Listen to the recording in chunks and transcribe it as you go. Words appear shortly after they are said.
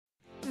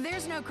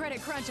There's no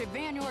credit crunch at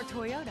Vann or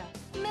Toyota.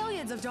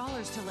 Millions of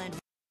dollars to lend.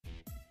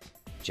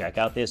 Check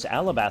out this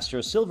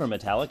alabaster silver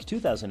metallic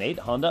 2008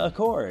 Honda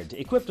Accord,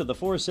 equipped with a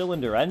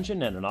 4-cylinder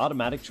engine and an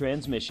automatic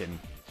transmission.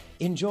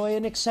 Enjoy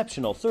an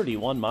exceptional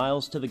 31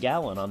 miles to the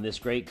gallon on this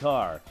great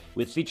car,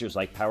 with features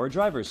like power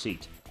driver's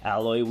seat,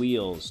 alloy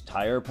wheels,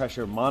 tire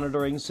pressure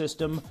monitoring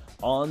system,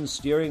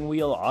 on-steering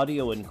wheel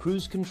audio and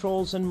cruise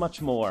controls, and much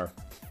more.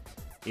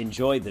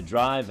 Enjoy the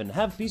drive and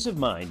have peace of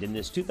mind in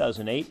this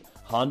 2008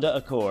 Honda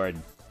Accord.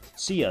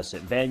 See us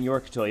at Van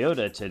York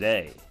Toyota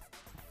today.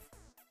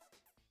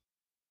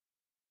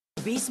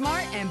 Be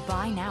smart and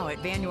buy now at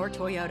Vann or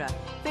Toyota.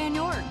 Vann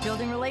York,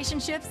 building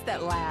relationships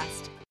that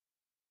last.